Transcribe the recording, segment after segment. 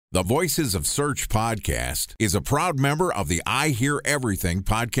The Voices of Search podcast is a proud member of the I Hear Everything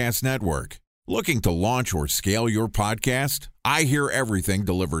podcast network. Looking to launch or scale your podcast? I Hear Everything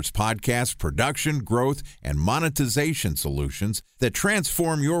delivers podcast production, growth, and monetization solutions that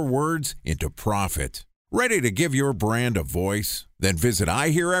transform your words into profit. Ready to give your brand a voice? Then visit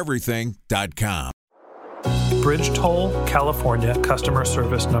iheareverything.com. Bridge toll, California, customer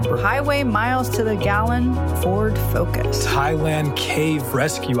service number. Highway miles to the gallon, Ford Focus. Thailand cave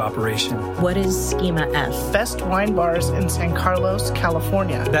rescue operation. What is Schema F? Best wine bars in San Carlos,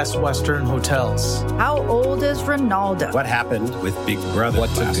 California. Best Western hotels. How old is Ronaldo? What happened with Big Brother?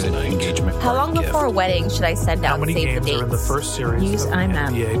 What's a good engagement? How long before a wedding should I send out How many save the games dates? are in the first series? Use IMAP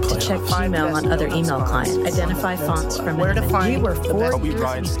NBA to check email on other email clients. Identify fonts from Where to find We were the 4 best- years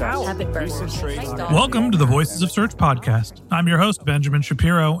out. Welcome to the Voices of Search podcast. I'm your host, Benjamin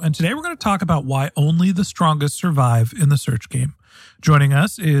Shapiro, and today we're going to talk about why only the strongest survive in the search game. Joining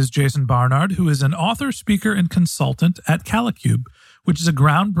us is Jason Barnard, who is an author, speaker, and consultant at Kalicube, which is a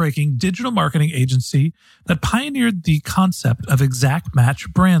groundbreaking digital marketing agency that pioneered the concept of exact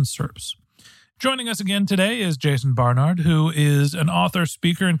match brand SERPs. Joining us again today is Jason Barnard, who is an author,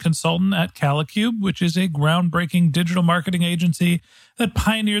 speaker, and consultant at Kalicube, which is a groundbreaking digital marketing agency that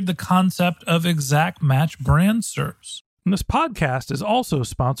pioneered the concept of exact match brand SERPs. And this podcast is also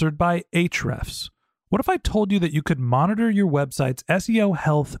sponsored by Ahrefs. What if I told you that you could monitor your website's SEO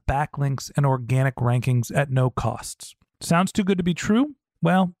health, backlinks, and organic rankings at no costs? Sounds too good to be true?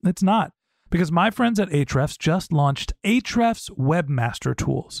 Well, it's not, because my friends at Ahrefs just launched Ahrefs Webmaster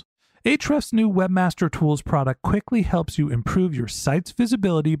Tools. Ahrefs' new Webmaster Tools product quickly helps you improve your site's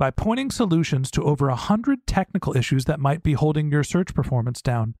visibility by pointing solutions to over 100 technical issues that might be holding your search performance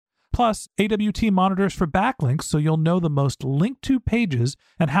down. Plus, AWT monitors for backlinks so you'll know the most linked to pages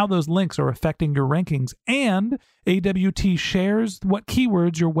and how those links are affecting your rankings. And AWT shares what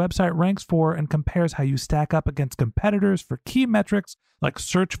keywords your website ranks for and compares how you stack up against competitors for key metrics like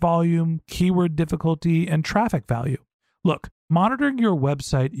search volume, keyword difficulty, and traffic value. Look, monitoring your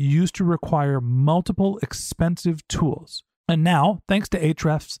website used to require multiple expensive tools. And now, thanks to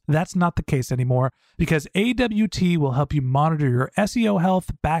Ahrefs, that's not the case anymore because AWT will help you monitor your SEO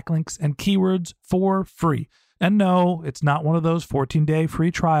health, backlinks, and keywords for free. And no, it's not one of those 14-day free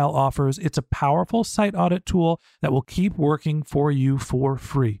trial offers. It's a powerful site audit tool that will keep working for you for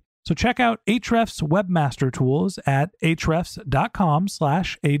free. So check out Ahrefs Webmaster Tools at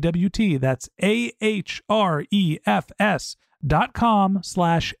ahrefs.com/AWT. That's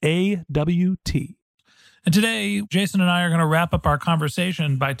ahrefs.com/AWT. And today, Jason and I are going to wrap up our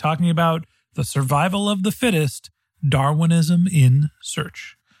conversation by talking about the survival of the fittest, Darwinism in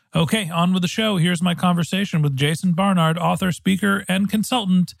search. Okay, on with the show. Here's my conversation with Jason Barnard, author, speaker, and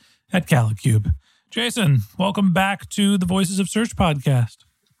consultant at Kalicube. Jason, welcome back to the Voices of Search podcast.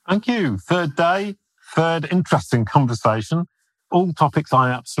 Thank you. Third day, third interesting conversation. All topics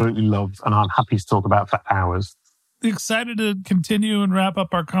I absolutely love and I'm happy to talk about for hours. Excited to continue and wrap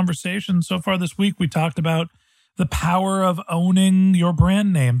up our conversation. So far this week, we talked about the power of owning your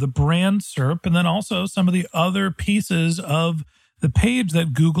brand name, the brand SERP, and then also some of the other pieces of the page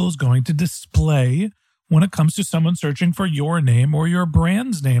that Google is going to display when it comes to someone searching for your name or your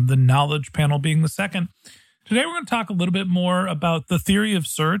brand's name, the knowledge panel being the second. Today, we're going to talk a little bit more about the theory of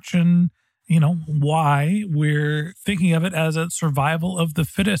search and, why we're thinking of it as a survival of the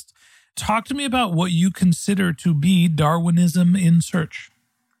fittest. Talk to me about what you consider to be Darwinism in search.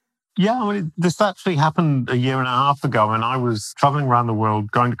 Yeah, this actually happened a year and a half ago when I was traveling around the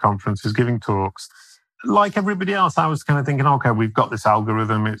world, going to conferences, giving talks. Like everybody else, I was kind of thinking, okay, we've got this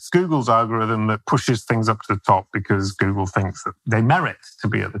algorithm. It's Google's algorithm that pushes things up to the top because Google thinks that they merit to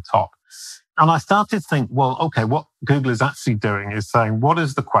be at the top. And I started to think, well, okay, what Google is actually doing is saying, what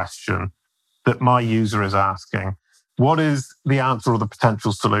is the question that my user is asking? What is the answer or the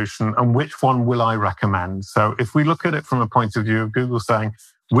potential solution? And which one will I recommend? So if we look at it from a point of view of Google saying,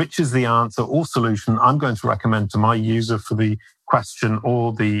 which is the answer or solution I'm going to recommend to my user for the question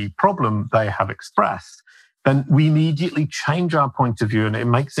or the problem they have expressed, then we immediately change our point of view and it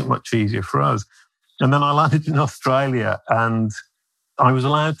makes it much easier for us. And then I landed in Australia and I was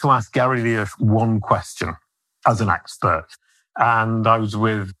allowed to ask Gary Leach one question as an expert. And I was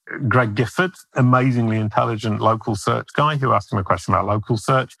with Greg Gifford, amazingly intelligent local search guy who asked him a question about local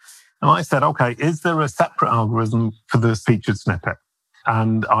search. And I said, okay, is there a separate algorithm for the featured snippet?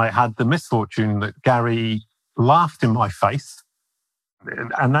 And I had the misfortune that Gary laughed in my face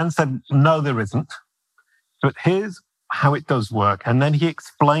and then said, no, there isn't. But here's how it does work. And then he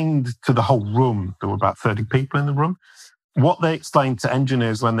explained to the whole room, there were about 30 people in the room, what they explain to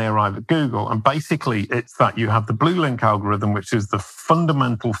engineers when they arrive at Google. And basically, it's that you have the blue link algorithm, which is the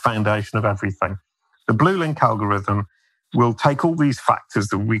fundamental foundation of everything. The blue link algorithm will take all these factors,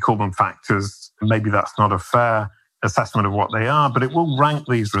 that we call them factors. Maybe that's not a fair assessment of what they are, but it will rank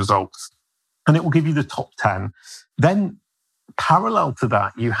these results and it will give you the top 10. Then parallel to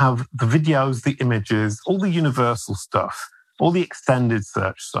that, you have the videos, the images, all the universal stuff, all the extended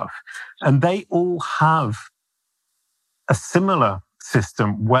search stuff. And they all have a similar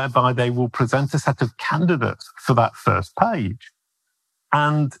system whereby they will present a set of candidates for that first page.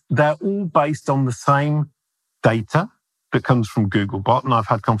 And they're all based on the same data that comes from Googlebot. And I've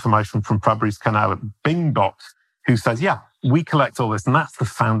had confirmation from Fabrice Canal at BingBot, who says, yeah, we collect all this. And that's the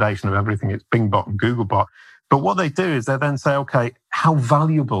foundation of everything. It's BingBot and Googlebot. But what they do is they then say, okay, how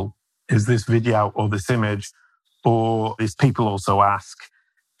valuable is this video or this image? Or as people also ask,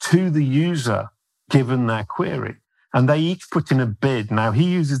 to the user, given their query. And they each put in a bid. Now, he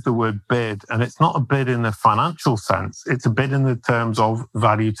uses the word bid, and it's not a bid in the financial sense. It's a bid in the terms of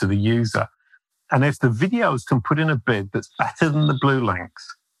value to the user. And if the videos can put in a bid that's better than the blue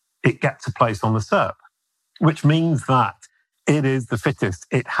links, it gets a place on the SERP, which means that it is the fittest.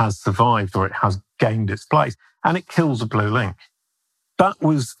 It has survived, or it has gained its place, and it kills a blue link. That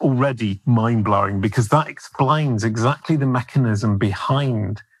was already mind-blowing, because that explains exactly the mechanism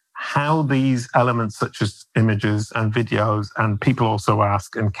behind how these elements such as images and videos, and people also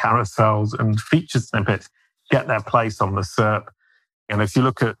ask, and carousels and feature snippets get their place on the SERP. And if you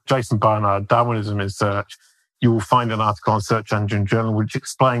look at Jason Barnard, Darwinism in Search, you will find an article on Search Engine Journal which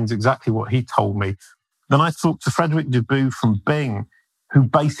explains exactly what he told me. Then I talked to Frederick Dubout from Bing, who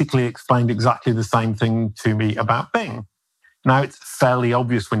basically explained exactly the same thing to me about Bing. Now, it's fairly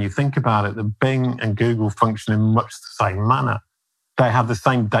obvious when you think about it that Bing and Google function in much the same manner. They have the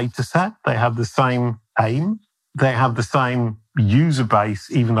same data set, they have the same aim, they have the same user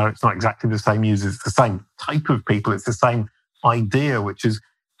base, even though it's not exactly the same users, it's the same type of people, it's the same idea, which is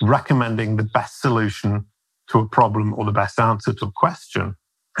recommending the best solution to a problem or the best answer to a question.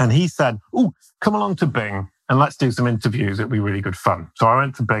 And he said, oh, come along to Bing and let's do some interviews. It'll be really good fun. So I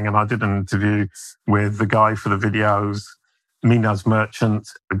went to Bing and I did an interview with the guy for the videos, Minaz Merchant,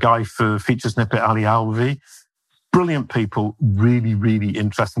 the guy for feature snippet, Ali Alvi. Brilliant people, really, really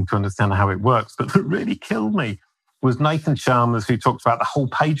interesting to understand how it works. But what really killed me was Nathan Chalmers, who talked about the whole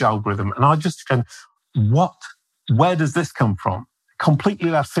page algorithm. And I just went, what? Where does this come from? Completely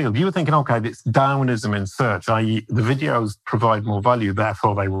left field. You were thinking, okay, it's Darwinism in search, i.e. the videos provide more value,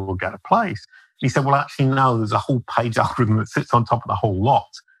 therefore they will get a place. He said, well, actually, no, there's a whole page algorithm that sits on top of the whole lot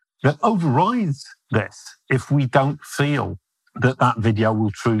that overrides this if we don't feel that that video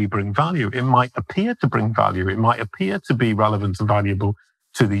will truly bring value. It might appear to bring value. It might appear to be relevant and valuable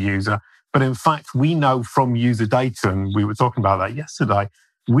to the user. But in fact, we know from user data, and we were talking about that yesterday,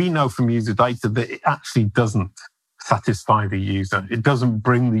 we know from user data that it actually doesn't satisfy the user. It doesn't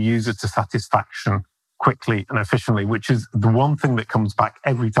bring the user to satisfaction quickly and efficiently, which is the one thing that comes back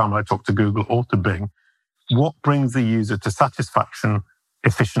every time I talk to Google or to Bing. What brings the user to satisfaction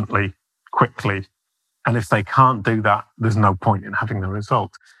efficiently, quickly? And if they can't do that, there's no point in having the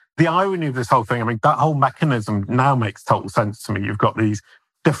result. The irony of this whole thing, I mean, that whole mechanism now makes total sense to me. You've got these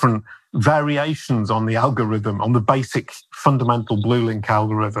different variations on the algorithm, on the basic fundamental blue link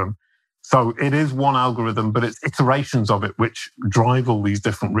algorithm. So it is one algorithm, but it's iterations of it which drive all these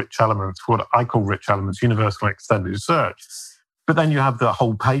different rich elements, what I call rich elements, universal and extended search. But then you have the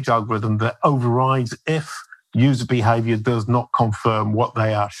whole page algorithm that overrides if user behavior does not confirm what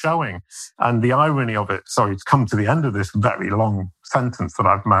they are showing. And the irony of it, sorry, to come to the end of this very long sentence that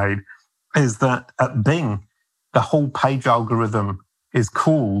I've made, is that at Bing, the whole page algorithm is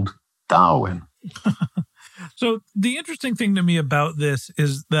called Darwin. So the interesting thing to me about this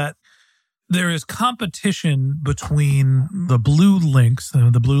is that there is competition between the blue links,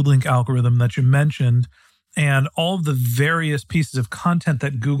 the blue link algorithm that you mentioned, and all of the various pieces of content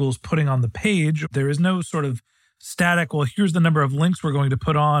that Google's putting on the page. There is no sort of static, well, here's the number of links we're going to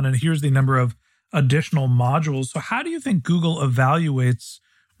put on, and here's the number of additional modules. So how do you think Google evaluates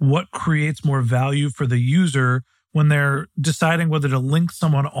what creates more value for the user when they're deciding whether to link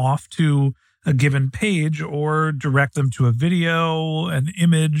someone off to a given page or direct them to a video, an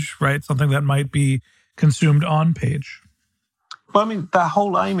image, right? Something that might be consumed on page? Well, I mean, the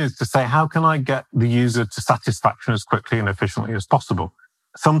whole aim is to say, how can I get the user to satisfaction as quickly and efficiently as possible?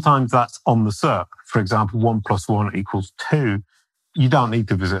 Sometimes that's on the SERP. For example, 1 + 1 = 2. You don't need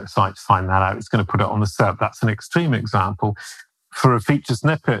to visit a site to find that out. It's going to put it on the SERP. That's an extreme example. For a feature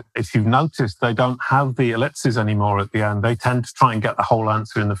snippet, if you've noticed, they don't have the ellipses anymore at the end. They tend to try and get the whole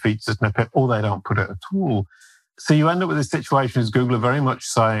answer in the feature snippet, or they don't put it at all. So you end up with this situation as Google are very much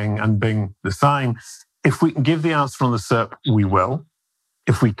saying, and Bing the same, if we can give the answer on the SERP, we will.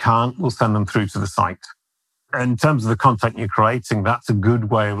 If we can't, we'll send them through to the site. In terms of the content you're creating, that's a good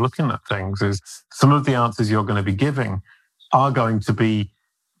way of looking at things, is some of the answers you're going to be giving are going to be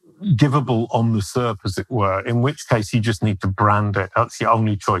givable on the SERP, as it were, in which case you just need to brand it. That's your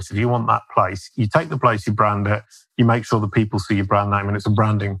only choice. If you want that place, you take the place, you brand it, you make sure the people see your brand name, and it's a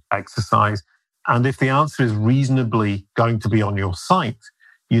branding exercise. And if the answer is reasonably going to be on your site,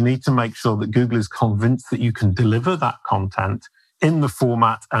 you need to make sure that Google is convinced that you can deliver that content in the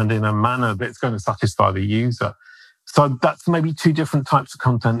format and in a manner that's going to satisfy the user. So that's maybe two different types of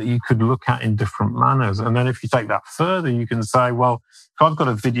content that you could look at in different manners. And then if you take that further, you can say, well, if I've got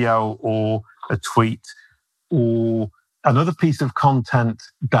a video or a tweet or another piece of content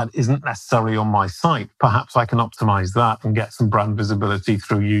that isn't necessarily on my site, perhaps I can optimize that and get some brand visibility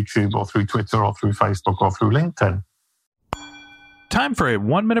through YouTube or through Twitter or through Facebook or through LinkedIn. Time for a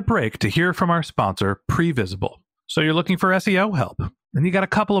 1-minute break to hear from our sponsor, Previsible. So you're looking for SEO help, and you got a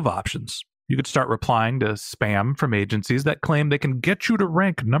couple of options. You could start replying to spam from agencies that claim they can get you to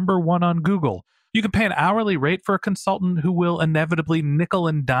rank number 1 on Google. You can pay an hourly rate for a consultant who will inevitably nickel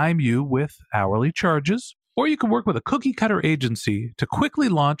and dime you with hourly charges. Or you can work with a cookie-cutter agency to quickly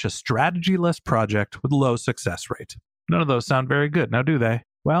launch a strategy-less project with low success rate. None of those sound very good, now do they?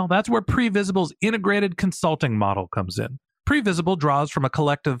 Well, that's where Previsible's integrated consulting model comes in. Previsible draws from a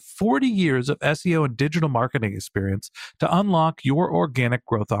collective 40 years of SEO and digital marketing experience to unlock your organic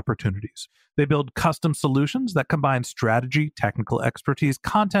growth opportunities. They build custom solutions that combine strategy, technical expertise,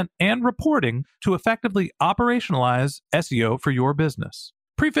 content, and reporting to effectively operationalize SEO for your business.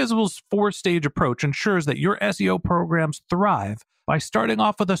 Previsible's 4-stage approach ensures that your SEO programs thrive by starting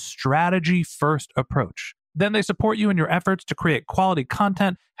off with a strategy-first approach. Then they support you in your efforts to create quality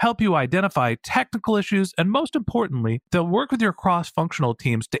content, help you identify technical issues, and most importantly, they'll work with your cross-functional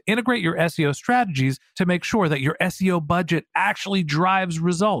teams to integrate your SEO strategies to make sure that your SEO budget actually drives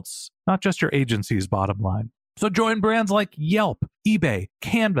results, not just your agency's bottom line. So join brands like Yelp, eBay,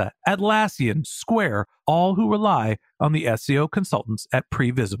 Canva, Atlassian, Square, all who rely on the SEO consultants at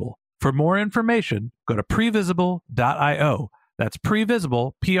Previsible. For more information, go to previsible.io. That's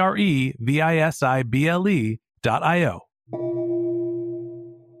Previsible, Previsible.io.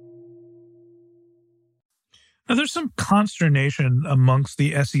 Now, there's some consternation amongst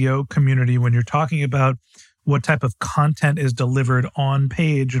the SEO community when you're talking about what type of content is delivered on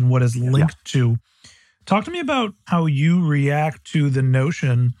page and what is linked to. Talk to me about how you react to the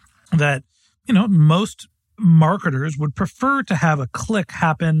notion that, most marketers would prefer to have a click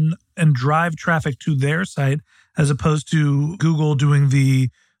happen and drive traffic to their site as opposed to Google doing the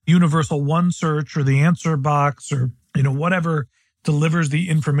universal one search or the answer box or, whatever delivers the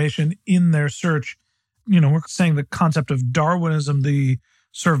information in their search. We're saying the concept of Darwinism, the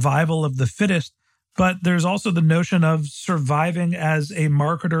survival of the fittest, but there's also the notion of surviving as a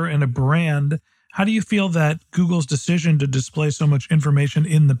marketer and a brand. How do you feel that Google's decision to display so much information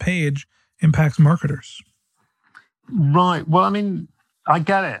in the page impacts marketers? Right. Well, I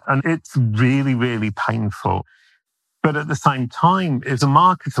get it. And it's really, really painful. But at the same time, as a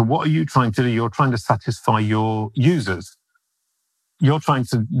marketer, what are you trying to do? You're trying to satisfy your users. You're trying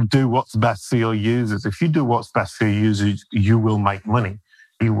to do what's best for your users. If you do what's best for your users, you will make money.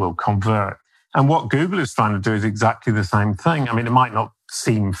 You will convert. And what Google is trying to do is exactly the same thing. It might not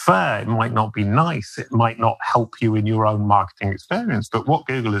seem fair. It might not be nice. It might not help you in your own marketing experience. But what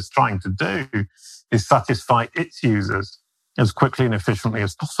Google is trying to do is satisfy its users as quickly and efficiently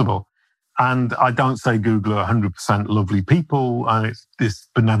as possible. And I don't say Google are 100% lovely people, and it's this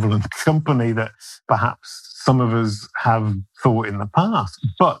benevolent company that perhaps some of us have thought in the past.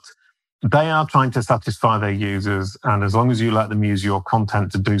 But they are trying to satisfy their users, and as long as you let them use your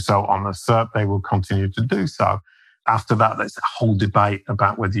content to do so on the SERP, they will continue to do so. After that, there's a whole debate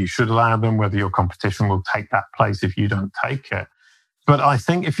about whether you should allow them, whether your competition will take that place if you don't take it. But I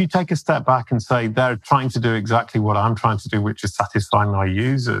think if you take a step back and say they're trying to do exactly what I'm trying to do, which is satisfy my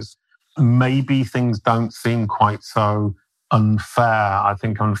users, maybe things don't seem quite so unfair. I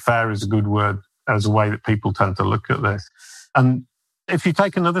think unfair is a good word as a way that people tend to look at this. And if you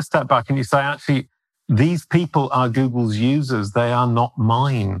take another step back and you say, actually, these people are Google's users, they are not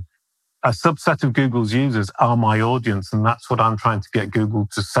mine. A subset of Google's users are my audience, and that's what I'm trying to get Google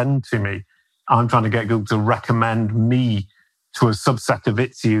to send to me. I'm trying to get Google to recommend me to a subset of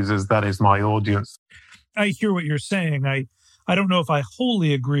its users that is my audience. I hear what you're saying. I don't know if I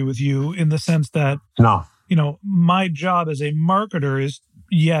wholly agree with you in the sense that, no, my job as a marketer is,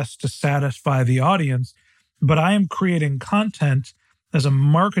 yes, to satisfy the audience, but I am creating content as a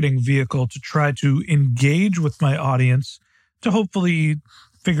marketing vehicle to try to engage with my audience, to hopefully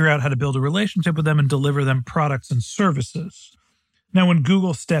figure out how to build a relationship with them and deliver them products and services. Now, when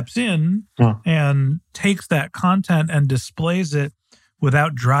Google steps in and takes that content and displays it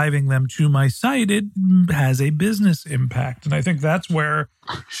without driving them to my site, it has a business impact. And I think that's where,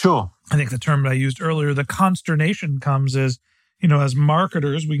 sure, I think the term that I used earlier, the consternation comes is, as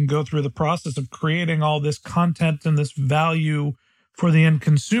marketers, we can go through the process of creating all this content and this value for the end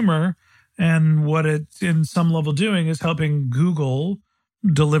consumer. And what it's in some level doing is helping Google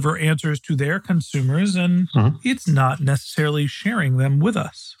deliver answers to their consumers, and it's not necessarily sharing them with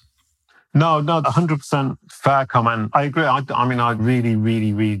us. No, 100% fair comment. I agree. I mean, I really,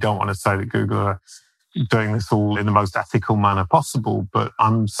 really, really don't want to say that Google are doing this all in the most ethical manner possible, but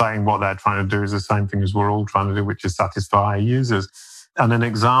I'm saying what they're trying to do is the same thing as we're all trying to do, which is satisfy our users. And an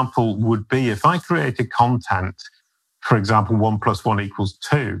example would be if I created content, for example, 1 + 1 =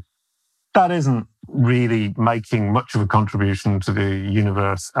 2, that isn't really making much of a contribution to the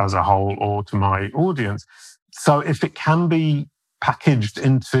universe as a whole or to my audience. So if it can be packaged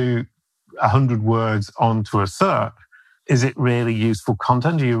into 100 words onto a SERP, is it really useful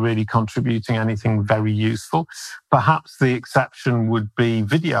content? Are you really contributing anything very useful? Perhaps the exception would be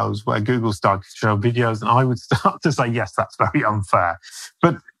videos, where Google started to show videos, and I would start to say, yes, that's very unfair.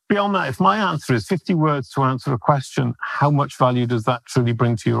 But beyond that, if my answer is 50 words to answer a question, how much value does that truly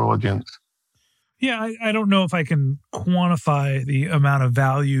bring to your audience? Yeah, I don't know if I can quantify the amount of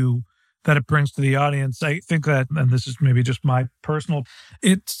value that it brings to the audience. I think that, and this is maybe just my personal,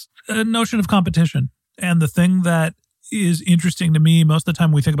 it's a notion of competition. And the thing that is interesting to me, most of the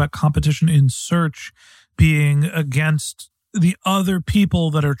time we think about competition in search being against the other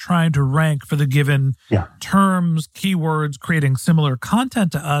people that are trying to rank for the given terms, keywords, creating similar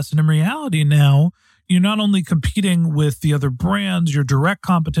content to us. And in reality now, you're not only competing with the other brands, your direct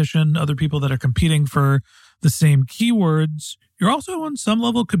competition, other people that are competing for the same keywords, you're also on some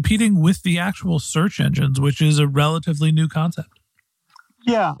level competing with the actual search engines, which is a relatively new concept.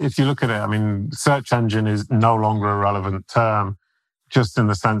 Yeah, if you look at it, I mean, search engine is no longer a relevant term, just in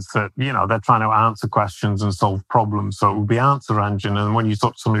the sense that, they're trying to answer questions and solve problems. So it will be answer engine. And when you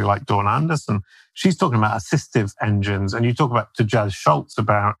talk to somebody like Dawn Anderson, she's talking about assistive engines. And you talk to Jez Schultz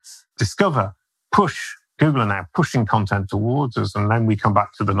about discover, push. Google are now pushing content towards us. And then we come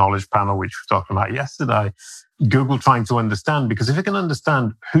back to the knowledge panel, which we were talking about yesterday. Google trying to understand, because if it can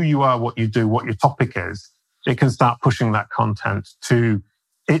understand who you are, what you do, what your topic is, it can start pushing that content to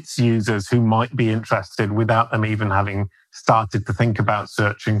its users who might be interested without them even having started to think about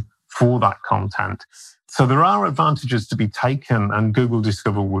searching for that content. So there are advantages to be taken, and Google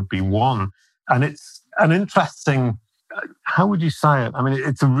Discover would be one. And it's an interesting, how would you say it? I mean,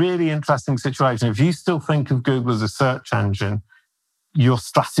 it's a really interesting situation. If you still think of Google as a search engine, your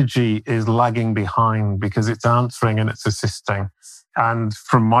strategy is lagging behind because it's answering and it's assisting. And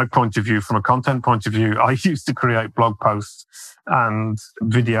from my point of view, from a content point of view, I used to create blog posts and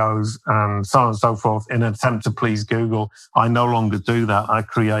videos and so on and so forth in an attempt to please Google. I no longer do that. I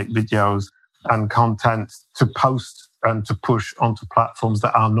create videos and content to post and to push onto platforms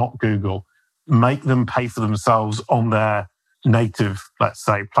that are not Google, make them pay for themselves on their native, let's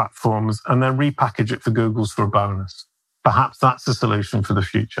say, platforms, and then repackage it for Google's for a bonus. Perhaps that's the solution for the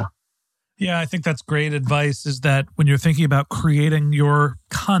future. Yeah, I think that's great advice, is that when you're thinking about creating your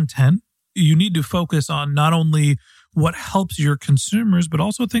content, you need to focus on not only what helps your consumers, but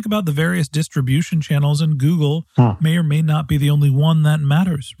also think about the various distribution channels, and Google may or may not be the only one that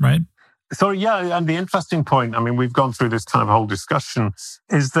matters, right? So, yeah, and the interesting point, I mean, we've gone through this kind of whole discussion,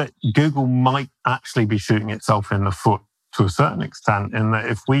 is that Google might actually be shooting itself in the foot to a certain extent, in that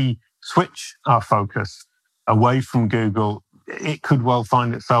if we switch our focus away from Google, it could well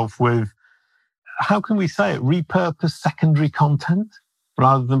find itself with, how can we say it, repurposed secondary content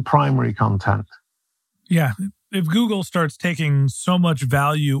rather than primary content. Yeah. If Google starts taking so much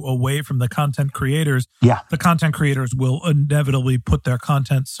value away from the content creators, the content creators will inevitably put their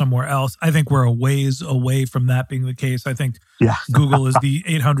content somewhere else. I think we're a ways away from that being the case. I think Google is the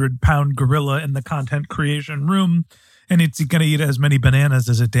 800-pound gorilla in the content creation room, and it's going to eat as many bananas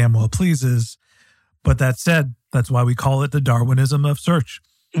as it damn well pleases. But that said, that's why we call it the Darwinism of search.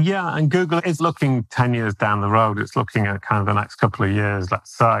 Yeah, and Google is looking 10 years down the road. It's looking at kind of the next couple of years,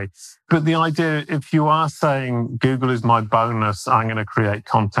 let's say. But the idea, if you are saying Google is my bonus, I'm going to create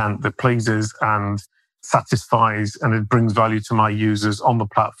content that pleases and satisfies and it brings value to my users on the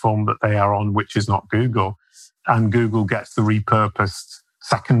platform that they are on, which is not Google, and Google gets the repurposed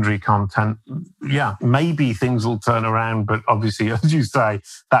secondary content, yeah, maybe things will turn around. But obviously, as you say,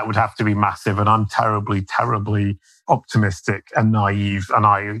 that would have to be massive. And I'm terribly, terribly optimistic and naive. And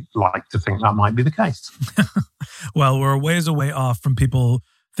I like to think that might be the case. Well, we're a ways away off from people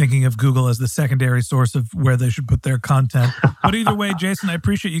thinking of Google as the secondary source of where they should put their content. But either way, Jason, I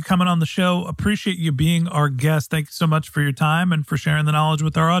appreciate you coming on the show. Appreciate you being our guest. Thank you so much for your time and for sharing the knowledge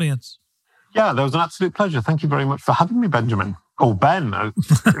with our audience. Yeah, that was an absolute pleasure. Thank you very much for having me, Benjamin. Or Ben.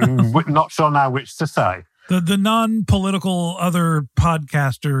 Not sure now which to say. The non-political other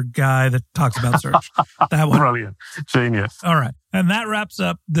podcaster guy that talks about search. That one. Brilliant. Genius. All right. And that wraps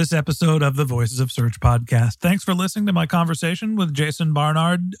up this episode of the Voices of Search podcast. Thanks for listening to my conversation with Jason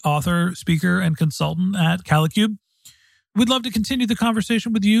Barnard, author, speaker, and consultant at Kalicube. We'd love to continue the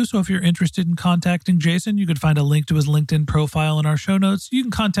conversation with you, so if you're interested in contacting Jason, you can find a link to his LinkedIn profile in our show notes. You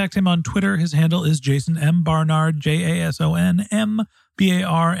can contact him on Twitter. His handle is Jason M. Barnard, JasonM.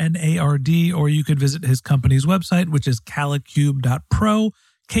 BARNARD, or you could visit his company's website, which is kalicube.pro,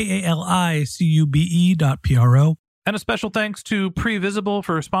 KALICUBE.pro. And a special thanks to Previsible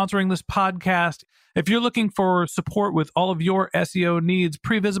for sponsoring this podcast. If you're looking for support with all of your SEO needs,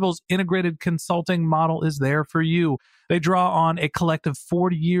 Previsible's integrated consulting model is there for you. They draw on a collective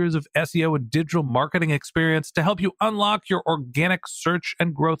 40 years of SEO and digital marketing experience to help you unlock your organic search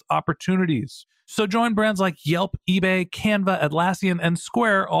and growth opportunities. So join brands like Yelp, eBay, Canva, Atlassian, and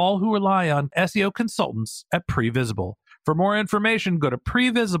Square, all who rely on SEO consultants at Previsible. For more information, go to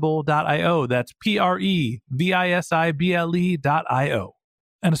previsible.io. That's previsible.io.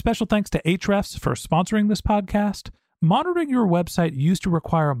 And a special thanks to Ahrefs for sponsoring this podcast. Monitoring your website used to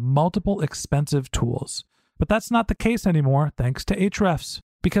require multiple expensive tools, but that's not the case anymore thanks to Ahrefs,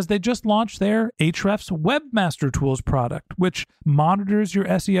 because they just launched their Ahrefs Webmaster Tools product, which monitors your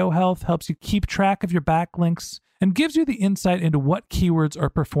SEO health, helps you keep track of your backlinks, and gives you the insight into what keywords are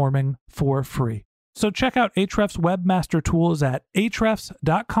performing for free. So check out Ahrefs Webmaster Tools at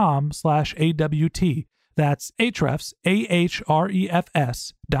ahrefs.com/AWT. That's Ahrefs,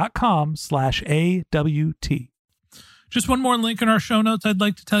 AHREFS.com/AWT. Just one more link in our show notes I'd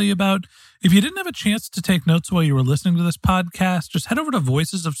like to tell you about. If you didn't have a chance to take notes while you were listening to this podcast, just head over to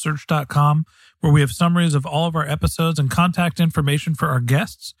voicesofsearch.com, where we have summaries of all of our episodes and contact information for our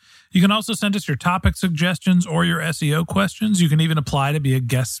guests. You can also send us your topic suggestions or your SEO questions. You can even apply to be a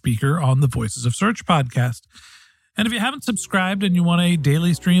guest speaker on the Voices of Search podcast. And if you haven't subscribed and you want a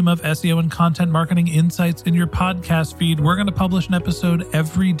daily stream of SEO and content marketing insights in your podcast feed, we're going to publish an episode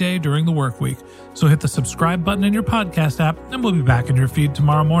every day during the work week. So hit the subscribe button in your podcast app, and we'll be back in your feed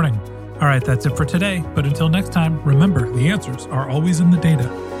tomorrow morning. All right, that's it for today. But until next time, remember, the answers are always in the data.